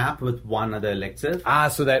take GAP with one other elective.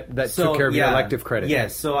 So that took care of your elective credit.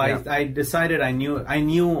 Yes, so I decided, I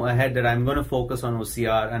knew ahead that I'm going to focus on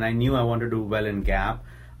OCR, and I knew I wanted to do well in GAP.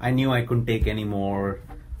 I knew I couldn't take any more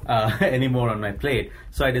on my plate,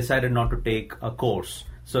 so I decided not to take a course.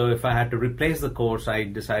 So if I had to replace the course, I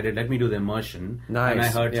decided, let me do the immersion. Nice. And I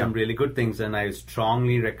heard some really good things, and I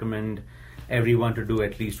strongly recommend everyone to do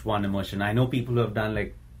at least one immersion. I know people who have done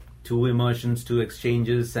like 2 immersions, 2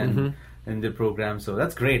 exchanges, and in the program. So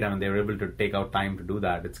that's great. I mean, they were able to take out time to do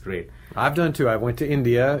that. It's great. I've done too. I went to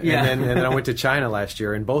India and then I went to China last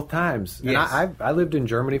year, and both times. Yes. And I lived in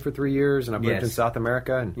Germany for 3 years, and I've lived in South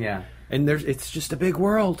America. And it's just a big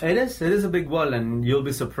world. It is a big world, and you'll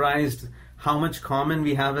be surprised how much common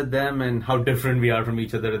we have with them and how different we are from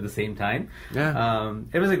each other at the same time.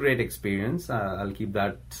 It was a great experience. I'll keep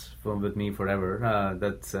that with me forever.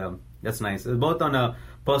 That's nice. Both on a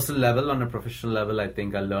personal level, on a professional level, I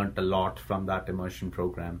think I learned a lot from that immersion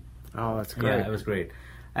program. Oh, that's great. Yeah, it was great.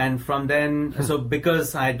 And from then, so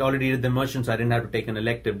because I had already did the immersion, so I didn't have to take an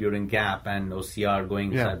elective during GAP and OCR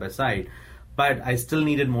going side by side. But I still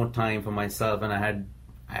needed more time for myself, and I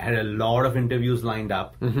had a lot of interviews lined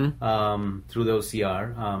up through the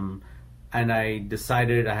OCR. And I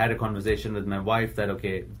decided, I had a conversation with my wife that,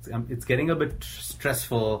 okay, it's getting a bit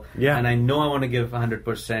stressful, and I know I want to give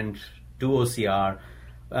 100% to OCR.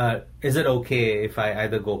 Is it okay if I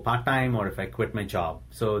either go part-time or if I quit my job?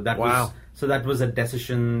 So that was a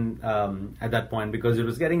decision at that point, because it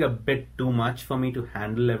was getting a bit too much for me to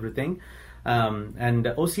handle everything. And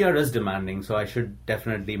OCR is demanding, so I should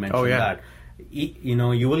definitely mention that. You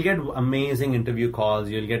know, you will get amazing interview calls,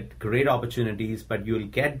 you'll get great opportunities, but you'll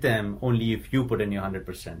get them only if you put in your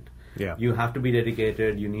 100%. You have to be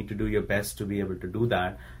dedicated, you need to do your best to be able to do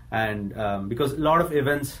that. And because a lot of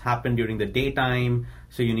events happen during the daytime,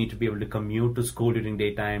 so you need to be able to commute to school during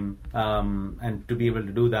daytime, and to be able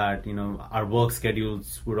to do that, you know, our work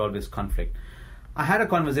schedules would always conflict. I had a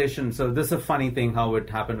conversation, so this is a funny thing how it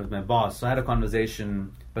happened with my boss. So I had a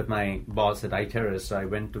conversation with my boss at iTerrace. So I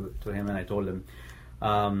went to him and I told him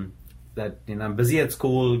that, you know, I'm busy at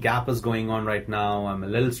school, GAP is going on right now, I'm a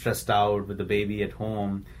little stressed out with the baby at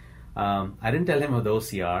home. I didn't tell him about the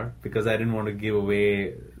OCR because I didn't want to give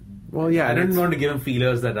away... I didn't want to give him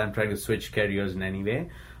feelers that I'm trying to switch careers in any way.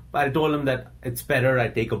 But I told him that it's better I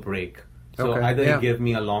take a break. So either he give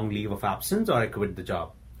me a long leave of absence or I quit the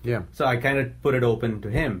job. So I kind of put it open to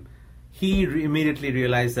him. He immediately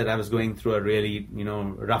realized that I was going through a really, you know,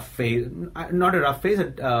 rough phase. Not a rough phase,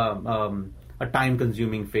 a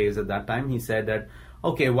time-consuming phase at that time. He said that,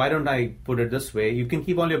 okay, why don't I put it this way? You can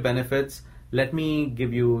keep all your benefits. Let me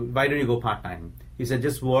give you, why don't you go part-time? He said,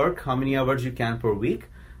 just work how many hours you can per week.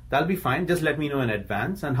 That'll be fine. Just let me know in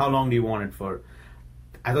advance. And how long do you want it for?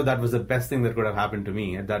 I thought that was the best thing that could have happened to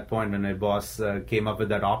me at that point when my boss came up with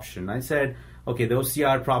that option. I said, okay, the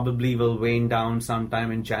OCR probably will wane down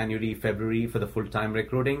sometime in January, February for the full-time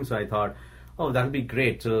recruiting. So I thought, oh, that'll be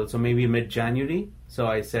great. So maybe mid-January. So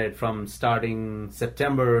I said from starting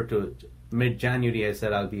September to mid-January, I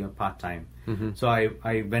said I'll be a part-time. So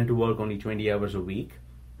I went to work only 20 hours a week.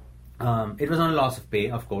 It was on a loss of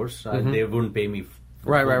pay, of course. They wouldn't pay me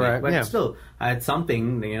Right. But still, I had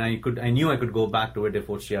something. You know, I knew I could go back to it if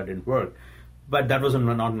OCR didn't work. But that was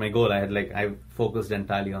not my goal. I focused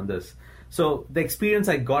entirely on this. So the experience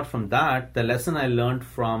I got from that, the lesson I learned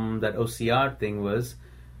from that OCR thing was,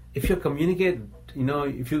 if you communicate, you know,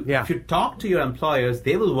 if you talk to your employers,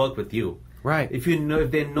 they will work with you. Right. If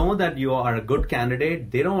they know that you are a good candidate,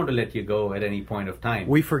 they don't want to let you go at any point of time.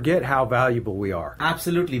 We forget how valuable we are.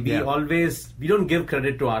 Absolutely. We don't give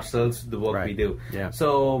credit to ourselves, the work we do.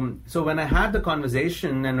 So when I had the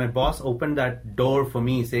conversation and my boss opened that door for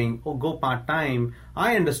me saying, oh, go part-time,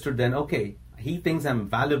 I understood then, okay, he thinks I'm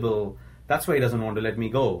valuable. That's why he doesn't want to let me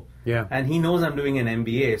go. And he knows I'm doing an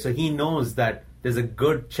MBA. So he knows that there's a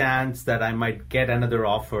good chance that I might get another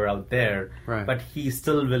offer out there, but he's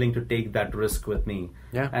still willing to take that risk with me.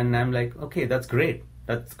 And I'm like, okay, that's great.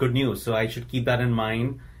 That's good news. So I should keep that in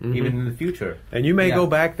mind even in the future. And you may go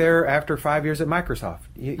back there after 5 years at Microsoft.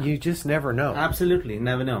 You just never know. Absolutely,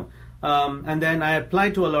 never know. And then I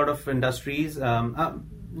applied to a lot of industries. Not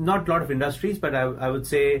a lot of industries, but I would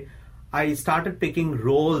say I started picking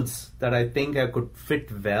roles that I think I could fit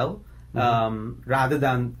well. Rather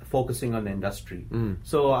than focusing on the industry.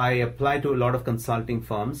 So I applied to a lot of consulting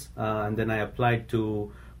firms, and then I applied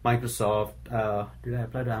to Microsoft. Did I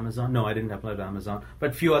apply to Amazon? No, I didn't apply to Amazon,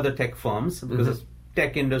 but few other tech firms, because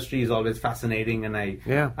tech industry is always fascinating, and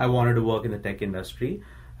I wanted to work in the tech industry.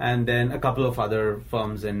 And then a couple of other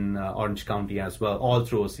firms in Orange County as well, all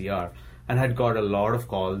through OCR. And had got a lot of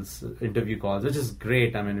calls, interview calls, which is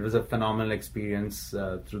great. I mean, it was a phenomenal experience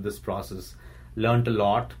through this process. Learned a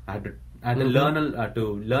lot. I had to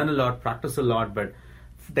learn a lot, practice a lot, but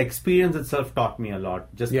the experience itself taught me a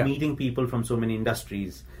lot. Just meeting people from so many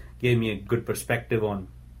industries gave me a good perspective on,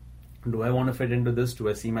 do I want to fit into this? Do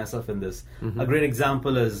I see myself in this? A great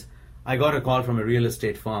example is I got a call from a real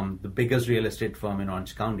estate firm, the biggest real estate firm in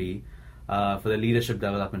Orange County, for the leadership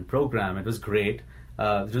development program. It was great.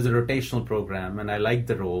 It was a rotational program, and I liked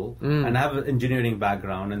the role. And I have an engineering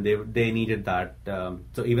background, and they needed that.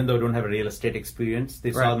 So even though I don't have a real estate experience,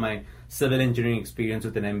 they saw my civil engineering experience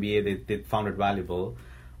with an MBA. They found it valuable.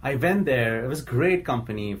 I went there. It was a great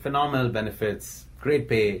company, phenomenal benefits, great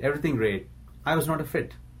pay, everything great. I was not a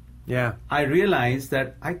fit. Yeah. I realized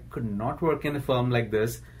that I could not work in a firm like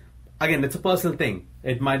this. Again, it's a personal thing.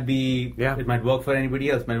 It might be, it might work for anybody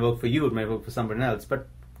else, it might work for you, it might work for someone else, but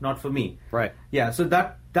not for me. Right. Yeah, so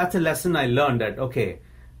that's a lesson I learned, that, okay,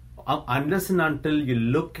 unless and until you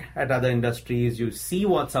look at other industries, you see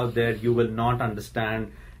what's out there, you will not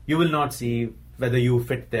understand, you will not see whether you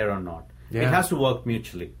fit there or not. Yeah. It has to work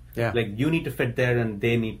mutually. Yeah. Like, you need to fit there and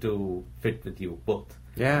they need to fit with you, both.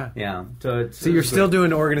 Yeah. Yeah. So you're still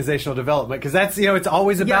doing organizational development, because that's, it's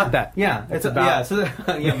always about that. Yeah. It's about.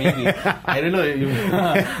 Yeah, maybe. I don't know.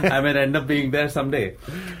 I might end up being there someday.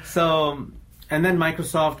 So, and then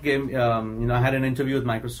Microsoft gave, I had an interview with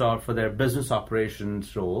Microsoft for their business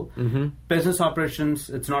operations role. Mm-hmm. Business operations,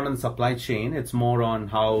 it's not on the supply chain. It's more on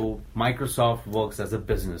how Microsoft works as a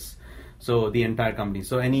business. So the entire company.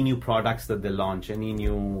 So any new products that they launch, any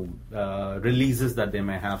new releases that they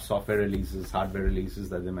may have, software releases, hardware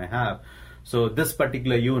releases that they may have. So this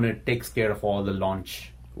particular unit takes care of all the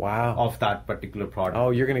launch of that particular product.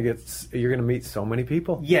 Oh, you're gonna meet so many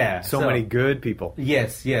people. Yeah, so many good people.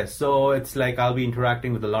 Yes. So it's like I'll be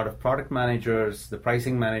interacting with a lot of product managers, the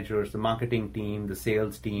pricing managers, the marketing team, the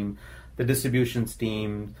sales team, the distributions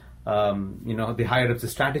team. They hired up the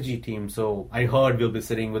strategy team. So I heard we'll be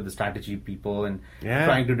sitting with the strategy people and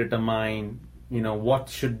trying to determine, what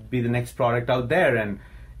should be the next product out there, and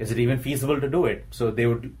is it even feasible to do it? So they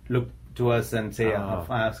would look to us and say,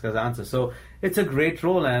 ask us answers. So it's a great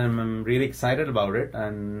role, and I'm really excited about it,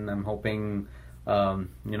 and I'm hoping, I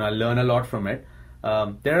learn a lot from it.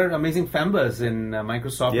 There are amazing members in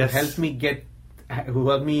Microsoft who helped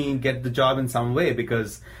me get the job in some way,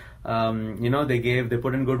 because they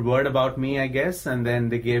put in good word about me, I guess, and then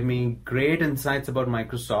they gave me great insights about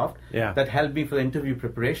Microsoft that helped me for the interview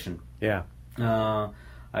preparation. Yeah.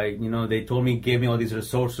 They gave me all these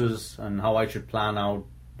resources on how I should plan out,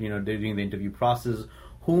 during the interview process,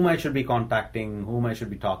 whom I should be contacting, whom I should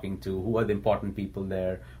be talking to, who are the important people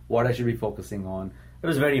there, what I should be focusing on. It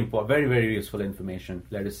was very important, very, very useful information.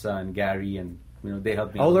 Larissa and Gary and they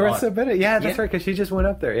helped me. Oh, Larissa Bennett, that's right, because she just went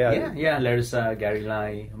up there. Yeah. Larissa, Gary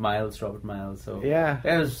Lai, Robert Miles. So it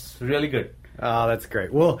was really good. Oh, that's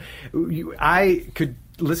great. Well, I could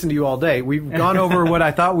listen to you all day. We've gone over what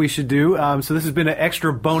I thought we should do. So this has been an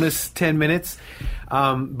extra bonus 10 minutes.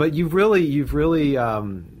 But you've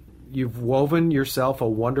woven yourself a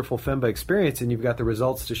wonderful FEMBA experience, and you've got the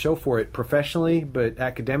results to show for it professionally, but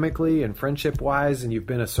academically and friendship-wise, and you've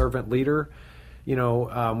been a servant leader.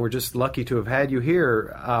 We're just lucky to have had you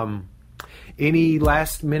here. Any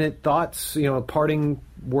last-minute thoughts, parting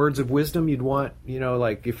words of wisdom you'd want,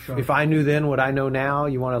 if I knew then what I know now,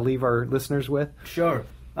 you want to leave our listeners with? Sure.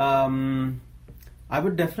 I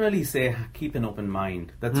would definitely say keep an open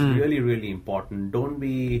mind. That's really, really important. Don't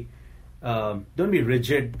be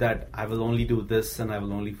rigid that I will only do this and I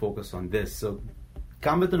will only focus on this. So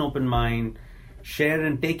come with an open mind. Share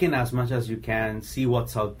and take in as much as you can. See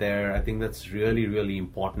what's out there. I think that's really, really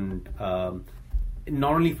important.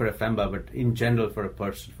 Not only for a FEMBA, but in general for a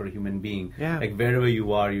person, for a human being. Yeah. Like wherever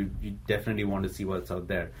you are, you definitely want to see what's out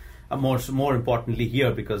there. More importantly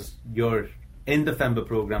here, because you're in the FEMBA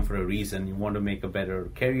program for a reason. You want to make a better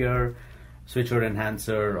career, switcher,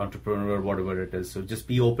 enhancer, entrepreneur, whatever it is. So just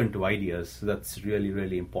be open to ideas. So that's really,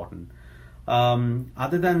 really important.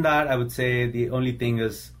 Other than that, I would say the only thing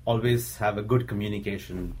is always have a good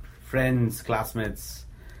communication. Friends, classmates,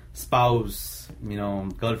 spouse,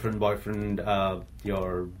 girlfriend, boyfriend,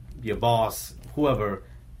 your boss, whoever,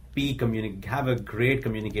 have a great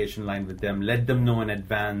communication line with them. Let them know in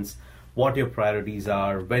advance what your priorities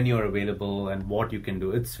are, when you're available, and what you can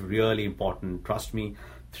do. It's really important. Trust me,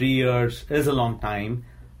 3 years is a long time,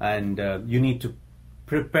 and you need to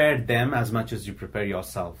prepare them as much as you prepare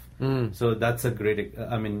yourself. So that's a great.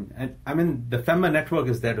 The FEMBA network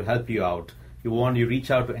is there to help you out. You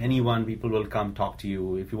reach out to anyone, people will come talk to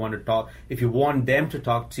you. If you want them to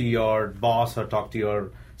talk to your boss or talk to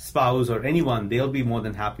your spouse or anyone, they'll be more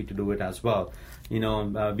than happy to do it as well.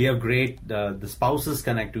 We have great. The spouses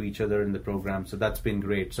connect to each other in the program, so that's been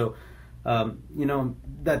great. So,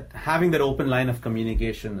 that having that open line of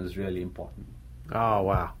communication is really important. Oh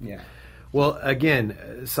wow! Yeah. Well,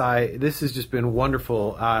 again, Sai, this has just been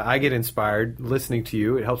wonderful. I get inspired listening to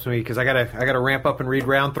you. It helps me because I gotta ramp up and read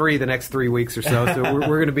round 3 the next 3 weeks or so. So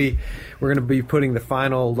we're gonna be putting the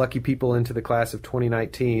final lucky people into the class of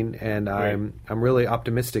 2019, and I'm really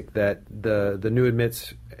optimistic that the new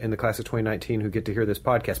admits in the class of 2019 who get to hear this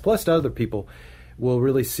podcast, plus other people, will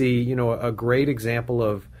really see a great example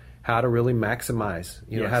of how to really maximize.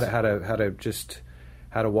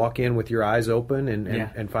 How to walk in with your eyes open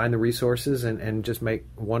and find the resources and just make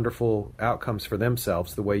wonderful outcomes for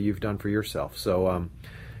themselves the way you've done for yourself. So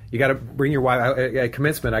you got to bring your wife at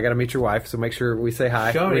commencement. I got to meet your wife, so make sure we say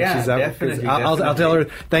hi. Sure, when she's up, definitely. I'll tell her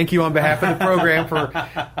thank you on behalf of the program for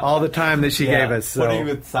all the time that she gave us. So. Working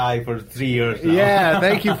with Sai for 3 years now. Yeah,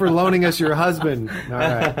 thank you for loaning us your husband. All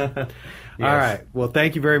right. Yes. All right. Well,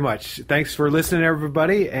 thank you very much. Thanks for listening,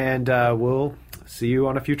 everybody, and we'll see you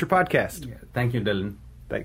on a future podcast. Thank you, Dylan.